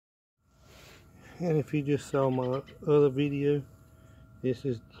And if you just saw my other video, this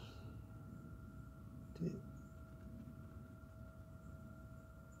is the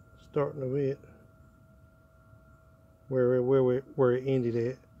starting of it, where it ended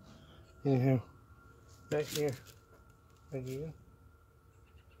at. Anyhow, back here again.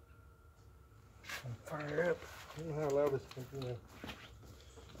 Fire up. I don't know how loud this can be now.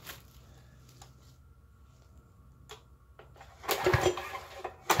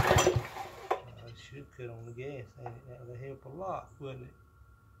 Should cut on the gas, that would help a lot, wouldn't it?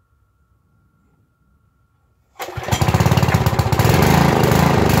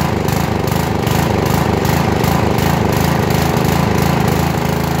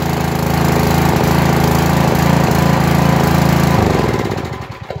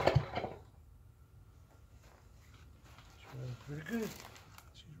 She's running pretty good.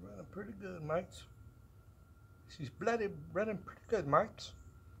 She's running pretty good, mates. She's bloody running pretty good, mates.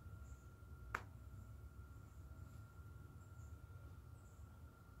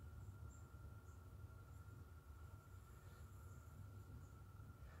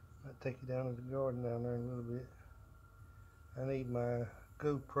 I'll take you down to the garden down there in a little bit. I need my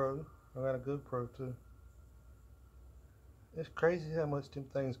GoPro. I got a GoPro too. It's crazy how much them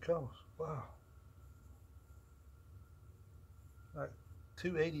things cost. Wow. Like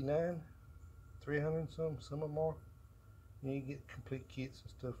 $289, $300 some or more. And you get complete kits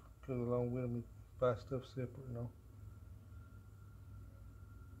and stuff go along with them. You buy stuff separate and all.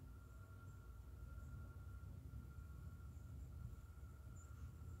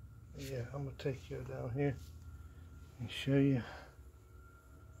 Yeah, I'm gonna take you down here and show you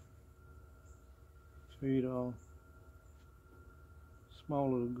the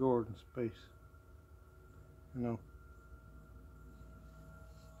small little garden space. You know.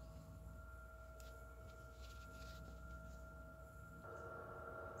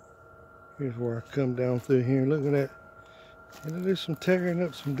 Here's where I come down through here. Look at that. And there's some tearing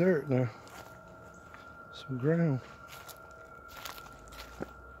up some dirt now. Some ground.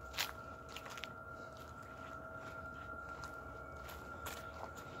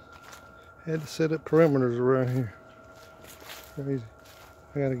 Had to set up perimeters around here. Crazy.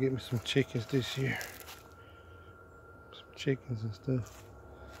 I gotta get me some chickens this year. Some chickens and stuff.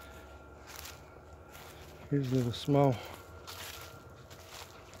 Here's a little small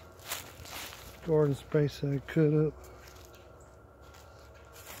garden space I cut up.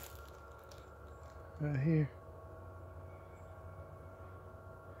 Right here.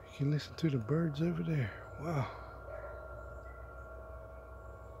 You can listen to the birds over there. Wow.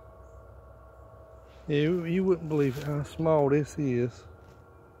 Yeah, you wouldn't believe how small this is.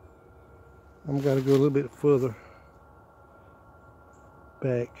 I'm gotta go a little bit further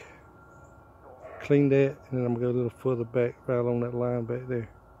back. Clean that, and then I'm gonna go a little further back, right along that line back there.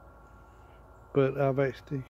 But I've actually